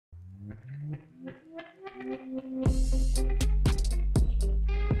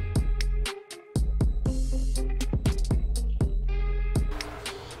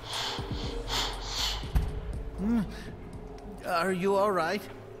Are you all right?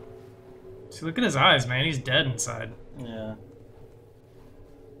 See, look at his eyes, man. He's dead inside. Yeah.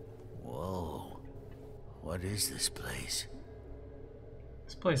 Whoa. What is this place?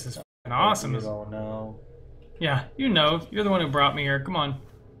 This place is fucking awesome. You don't know. Yeah, you know. You're the one who brought me here. Come on.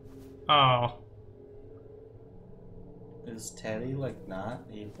 Oh. Is Teddy, like, not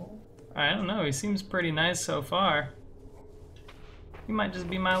evil? I don't know. He seems pretty nice so far. He might just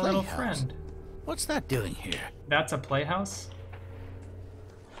be my little friend. What's that doing here? That's a playhouse?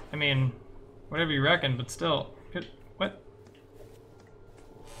 I mean, whatever you reckon, but still. What?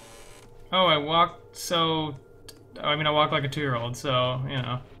 Oh, I walked so... I mean, I walk like a 2-year-old, so, you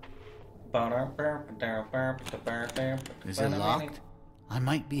know. Is it locked? I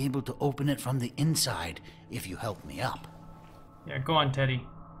might be able to open it from the inside if you help me up. Yeah, go on, Teddy.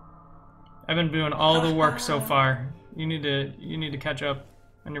 I've been doing all the work so far. You need to catch up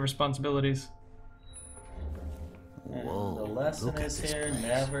on your responsibilities. Whoa, the lesson is here, place.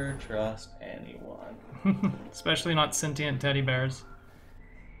 never trust anyone. Especially not sentient teddy bears.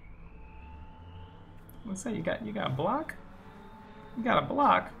 What's that? You got a block? You got a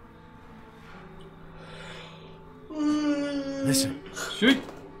block? Listen. Shoot!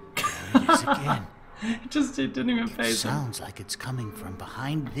 There it is again. It didn't even phase him. Sounds like it's coming from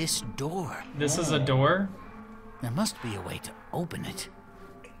behind this door. This is a door? There must be a way to open it.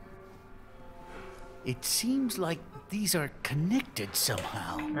 It seems like these are connected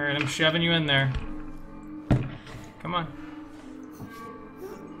somehow. Alright, I'm shoving you in there. Come on.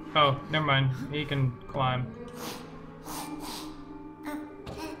 Oh, never mind. He can climb.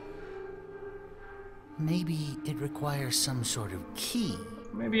 Maybe it requires some sort of key.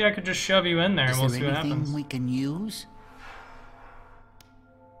 Maybe I could just shove you in there and we'll see what happens. Is there anything we can use?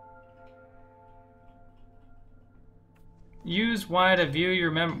 Use Y to view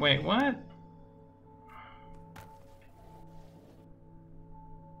your wait, what?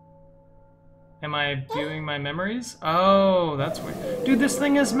 Am I viewing my memories? Oh, that's weird. Dude, this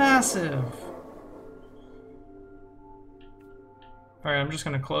thing is massive. Alright, I'm just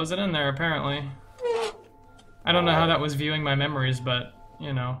gonna close it in there, apparently. I don't know how that was viewing my memories, but,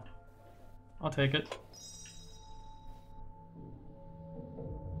 you know, I'll take it.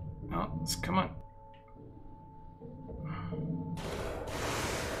 Oh, come on.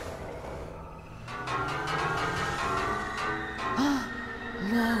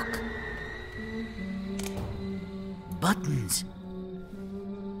 Look! Buttons!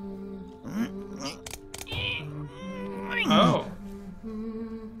 Oh.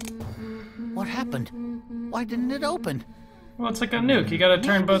 What happened? Why didn't it open? Well, it's like a nuke. You gotta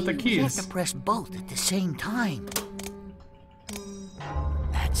turn both the You have keys. to press both at the same time.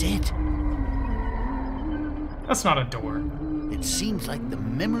 That's it. That's not a door. It seems like the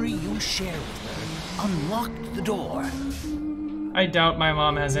memory you shared with her unlocked the door. I doubt my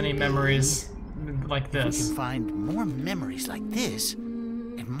mom has any memories like If we this. can find more memories like this,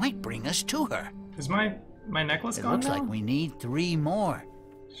 it might bring us to her. Is my necklace It gone looks now? like we need 3 more.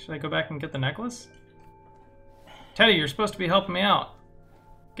 Should I go back and get the necklace? Teddy, you're supposed to be helping me out.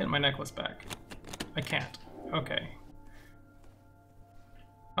 Get my necklace back. I can't. Okay.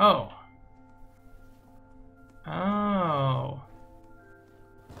 Oh. Oh.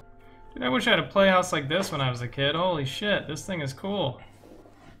 Dude, I wish I had a playhouse like this when I was a kid. Holy shit, this thing is cool.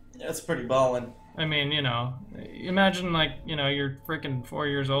 That's pretty ballin'. I mean, you know, imagine like, you know, you're freaking 4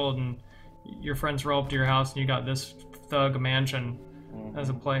 years old and your friends roll up to your house and you got this thug mansion as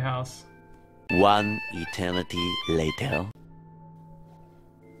a playhouse. One eternity later.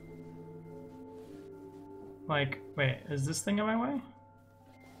 Like, wait, is this thing in my way?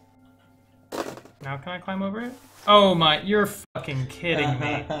 Now can I climb over it? Oh my, you're fucking kidding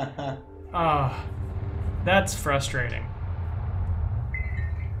me. Ah, that's frustrating.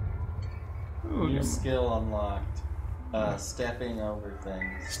 Ooh, New skill unlocked. Stepping over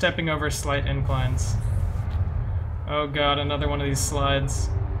things. stepping over slight inclines. Oh god, another one of these slides.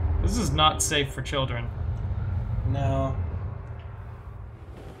 This is not safe for children. No.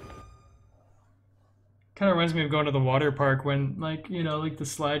 Kind of reminds me of going to the water park when, like, you know, like the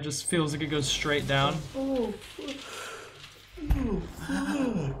slide just feels like it goes straight down. Oh,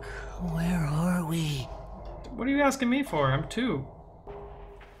 fuck. Where are we? What are you asking me for? I'm 2.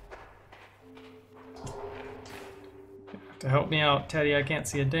 To help me out, Teddy, I can't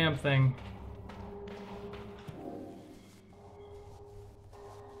see a damn thing.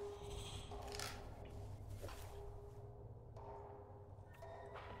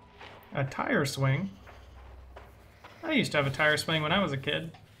 A tire swing? I used to have a tire swing when I was a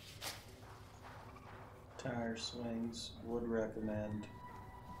kid. Tire swings, would recommend.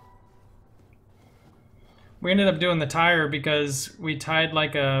 We ended up doing the tire because we tied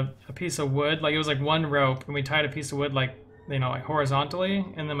like a piece of wood, like it was like one rope, and we tied a piece of wood like, you know, like horizontally,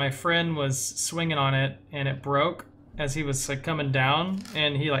 and then my friend was swinging on it and it broke as he was like coming down,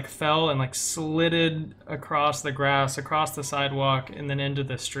 and he like fell and like slitted across the grass, across the sidewalk, and then into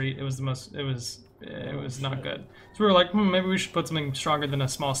the street. It was the most, it was not good. So we were like, maybe we should put something stronger than a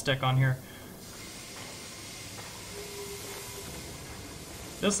small stick on here.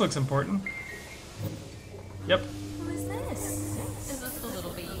 This looks important. Yep. Who is this? Is this the little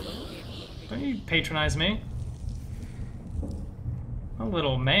baby? Don't you patronize me. A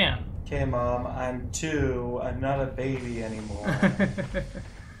little man. Okay, Mom, I'm 2. I'm not a baby anymore.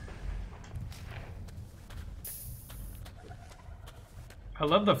 I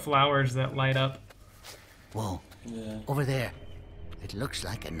love the flowers that light up. Whoa. Yeah. Over there. It looks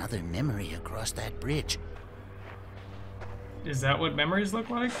like another memory across that bridge. Is that what memories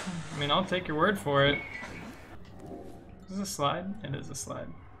look like? I mean, I'll take your word for it. Is this a slide? It is a slide.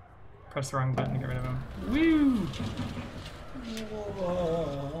 Press the wrong button to get rid of him. Woo!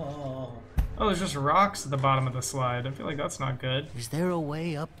 Oh, there's just rocks at the bottom of the slide. I feel like that's not good. Is there a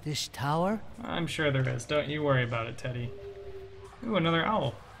way up this tower? I'm sure there is. Don't you worry about it, Teddy. Ooh, another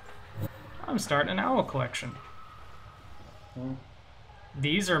owl. I'm starting an owl collection.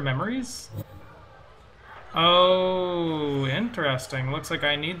 These are memories? Oh, interesting. Looks like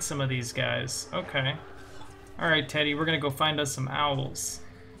I need some of these guys. Okay. Alright, Teddy, we're gonna go find us some owls.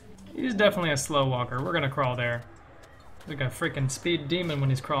 He's definitely a slow walker. We're gonna crawl there. He's like a freaking speed demon when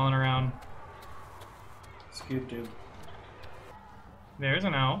he's crawling around. Scoop dude. There's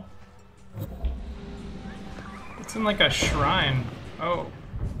an owl. It's in like a shrine. Oh.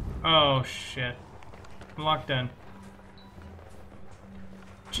 Oh, shit. I'm locked in.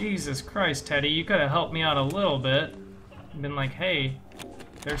 Jesus Christ, Teddy, you could have helped me out a little bit. Been like, hey,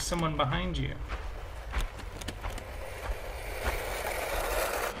 there's someone behind you.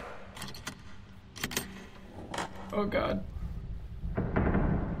 Oh God.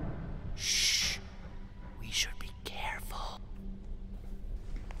 Shh. We should be careful.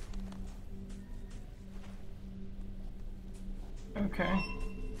 Okay.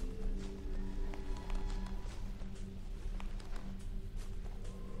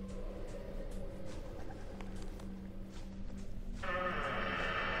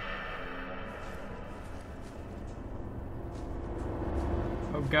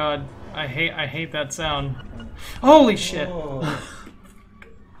 Oh God, I hate that sound. Holy shit!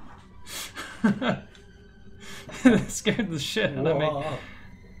 That scared the shit out of me.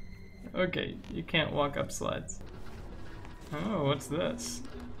 Okay, you can't walk up slides. Oh, what's this?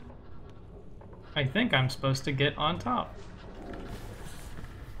 I think I'm supposed to get on top.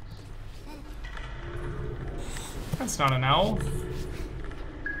 That's not an owl.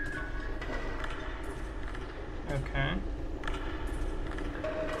 Okay.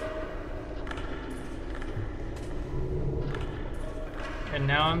 And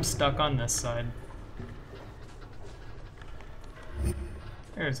now I'm stuck on this side.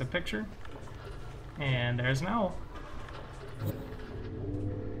 There's a picture. And there's an owl.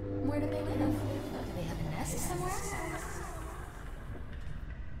 Where do they live? Do they have a nest somewhere?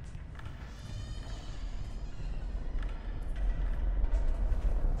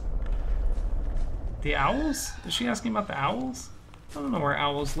 The owls? Is she asking about the owls? I don't know where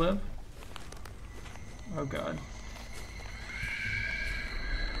owls live. Oh God.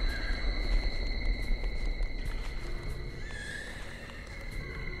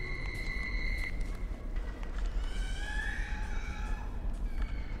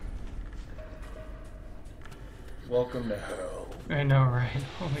 Welcome to hell. I know, right?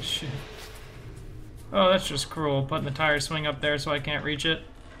 Holy shit. Oh, that's just cruel, putting the tire swing up there so I can't reach it.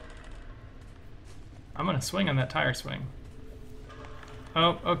 I'm gonna swing on that tire swing.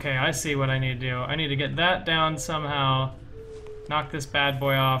 Oh, okay, I see what I need to do. I need to get that down somehow, knock this bad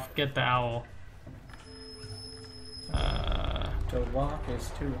boy off, get the owl. The walk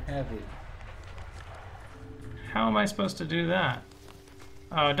is too heavy. How am I supposed to do that?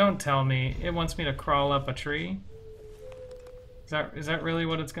 Oh, don't tell me. It wants me to crawl up a tree? Is that really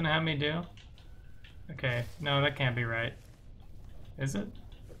what it's gonna have me do? Okay, no, that can't be right. Is it?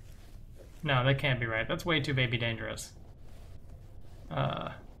 No, that can't be right. That's way too baby dangerous.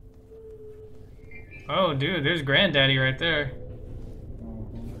 Oh, dude, there's Granddaddy right there.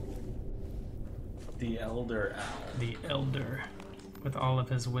 The Elder Owl. The Elder, with all of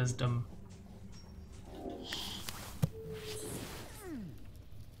his wisdom.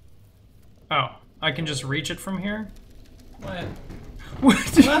 Oh, I can just reach it from here? What? What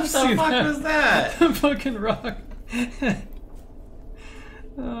did What you the see fuck that? was that? The fucking rock.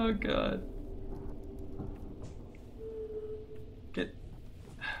 Oh God.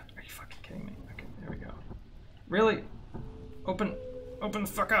 Really? Open the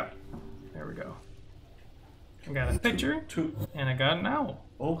fuck up. There we go. I got a picture, and I got an owl.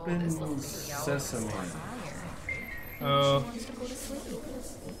 Open sesame. Oh.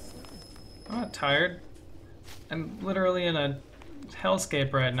 I'm not tired. I'm literally in a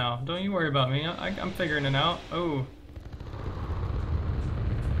hellscape right now. Don't you worry about me. I'm figuring it out. Oh.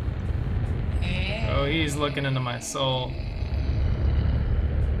 Oh, he's looking into my soul.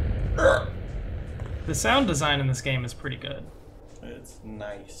 The sound design in this game is pretty good. It's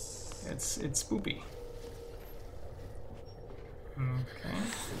nice. It's spoopy. Okay.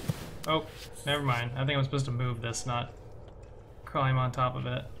 Oh, never mind. I think I'm supposed to move this, not climb on top of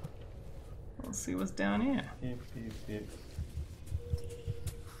it. Let's see what's down here. Yep, yep, yep.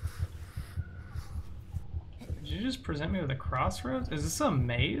 Did you just present me with a crossroads? Is this a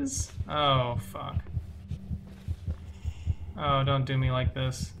maze? Oh, fuck. Oh, don't do me like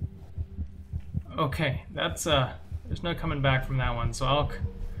this. Okay, that's, there's no coming back from that one, so I'm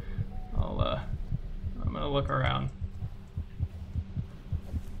gonna look around.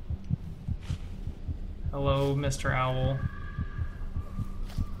 Hello, Mr. Owl.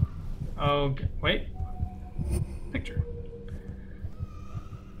 Oh, wait. Picture.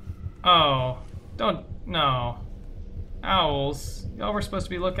 Oh, no. Owls, y'all were supposed to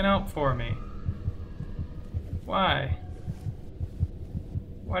be looking out for me. Why?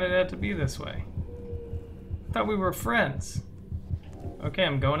 Why did it have to be this way? I thought we were friends. Okay,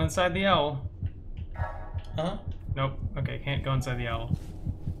 I'm going inside the owl. Huh? Nope. Okay, can't go inside the owl.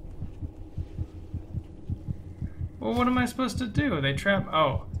 Well, what am I supposed to do? They trap...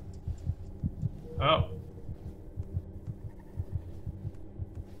 Oh. Oh.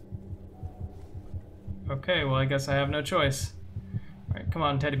 Okay, well, I guess I have no choice. Alright, come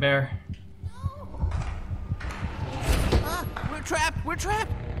on, teddy bear. We're trapped! We're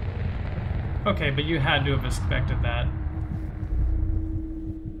trapped! Okay, but you had to have expected that.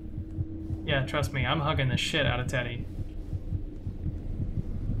 Yeah, trust me, I'm hugging the shit out of Teddy.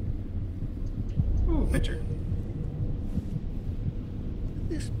 Ooh, picture.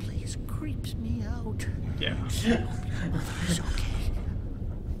 This place creeps me out. Yeah. It's okay.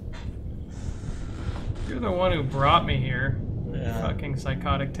 You're the one who brought me here. Yeah. Fucking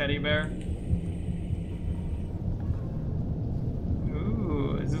psychotic teddy bear.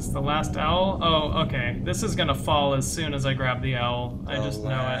 Ooh, is this the last owl? Oh, okay. This is gonna fall as soon as I grab the owl. I just know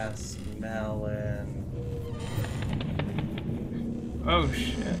it. Last melon. Oh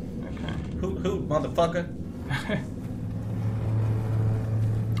shit. Okay. Who, motherfucker?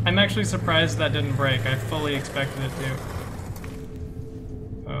 I'm actually surprised that didn't break. I fully expected it to.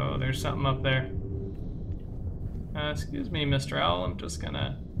 Oh, there's something up there. Excuse me, Mr. Owl. I'm just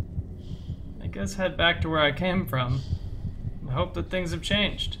gonna, I guess, head back to where I came from. I hope that things have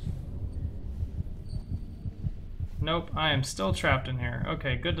changed. Nope, I am still trapped in here.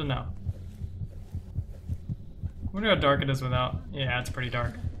 Okay, good to know. I wonder how dark it is without... Yeah, it's pretty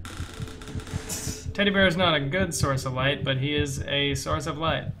dark. Teddy bear is not a good source of light, but he is a source of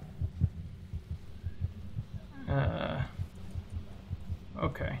light.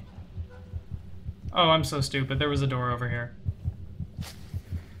 Okay. Oh, I'm so stupid. There was a door over here.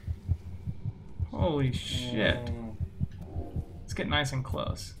 Holy shit. Let's get nice and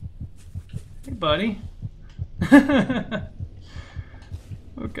close. Hey, buddy.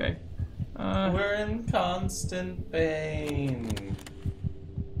 Okay. We're in constant pain.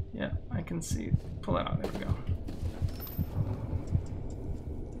 Yeah, I can see. Pull it out. There we go.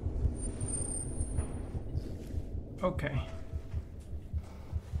 Okay.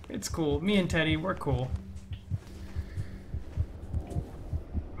 It's cool. Me and Teddy, we're cool.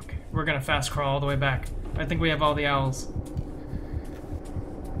 Okay, we're gonna fast crawl all the way back. I think we have all the owls.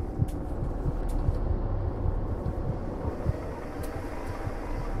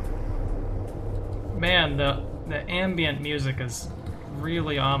 Man, the ambient music is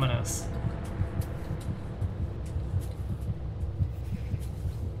really ominous.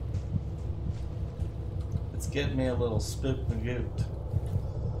 It's getting me a little spooked and gooped.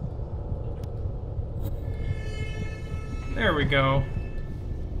 There we go.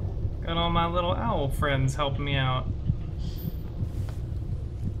 Got all my little owl friends helping me out.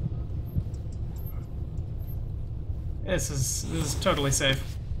 This is totally safe.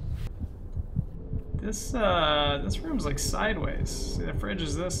 This room's like sideways. See, the fridge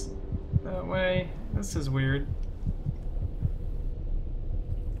is that way. This is weird.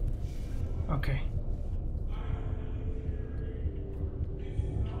 Okay.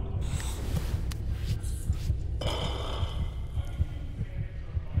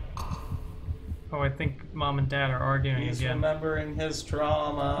 Oh, I think Mom and Dad are arguing He's again. remembering his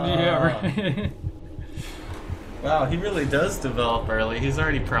trauma. Yeah, right. Wow, he really does develop early. He's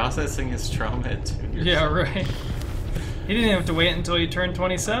already processing his trauma at 2 years Yeah, old. right. He didn't have to wait until he turned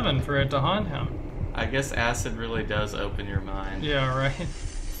 27 for it to haunt him. I guess acid really does open your mind. Yeah, right.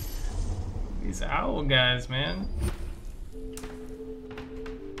 These owl guys, man.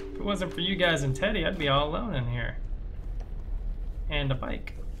 If it wasn't for you guys and Teddy, I'd be all alone in here. And a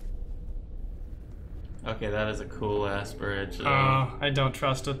bike. Okay, that is a cool ass bridge. Oh, I don't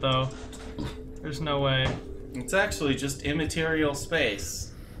trust it though. There's no way. It's actually just immaterial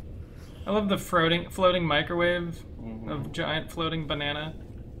space. I love the floating microwave of giant floating banana.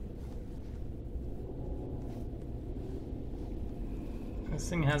 This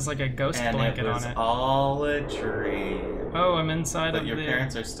thing has like a ghost blanket on it. And it was all a dream. Oh, I'm inside But of your the...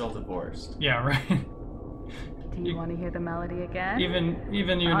 parents are still divorced. Yeah, right. Do you want to hear the melody again?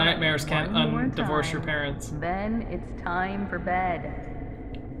 Even your nightmares can't One more divorce your time. parents. Then it's time for bed.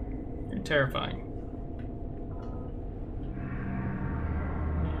 You're terrifying.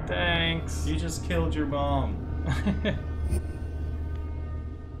 Thanks. You just killed your mom.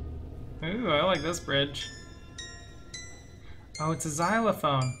 Ooh, I like this bridge. Oh, it's a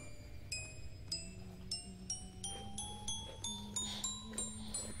xylophone.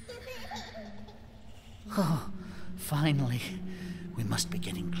 Oh, finally. We must be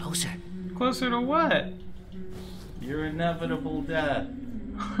getting closer. Closer to what? Your inevitable death.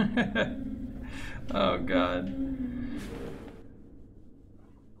 Oh, God.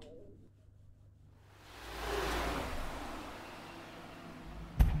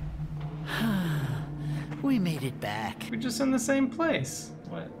 We made it back. We're just in the same place.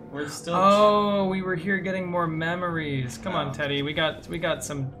 What? We're still. Oh, we were here getting more memories. Come on, Teddy. We got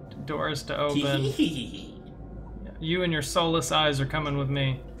some doors to open. You and your soulless eyes are coming with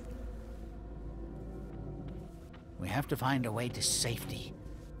me. We have to find a way to safety.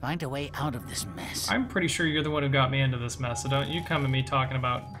 Find a way out of this mess. I'm pretty sure you're the one who got me into this mess, so don't you come at me talking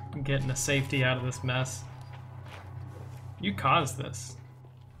about getting the safety out of this mess. You caused this.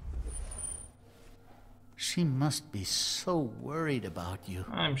 She must be so worried about you.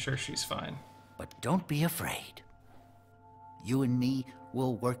 I'm sure she's fine. But don't be afraid. You and me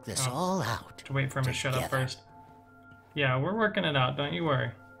will work this all out. To wait for him to shut up together. first. Yeah, we're working it out, don't you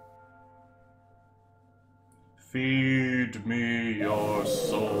worry. Feed me your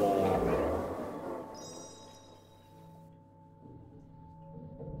soul.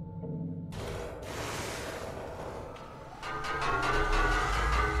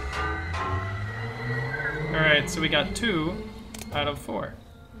 Alright, so we got 2 out of 4.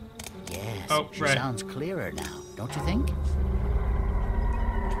 Yes, Oh, she right. sounds clearer now, don't you think?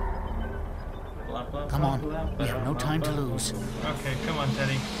 Blah, blah, Come blah, on, blah, we have no blah, time to blah. lose. Okay, come on,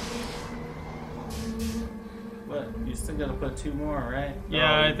 Teddy. What? You still gotta put 2 more, right? Yeah,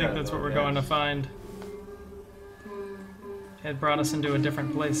 Oh, I you think got that's it, what we're okay. going to find. It brought us into a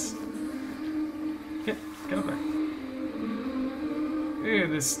different place. Get up there. Ew,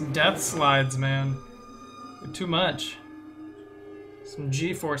 this death slides, man. They're too much. Some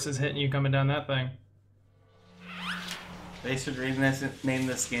G-forces hitting you coming down that thing. They should name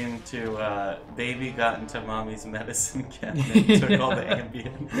this game to Baby got into Mommy's medicine cabinet and took all the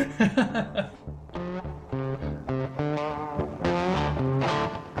Ambien.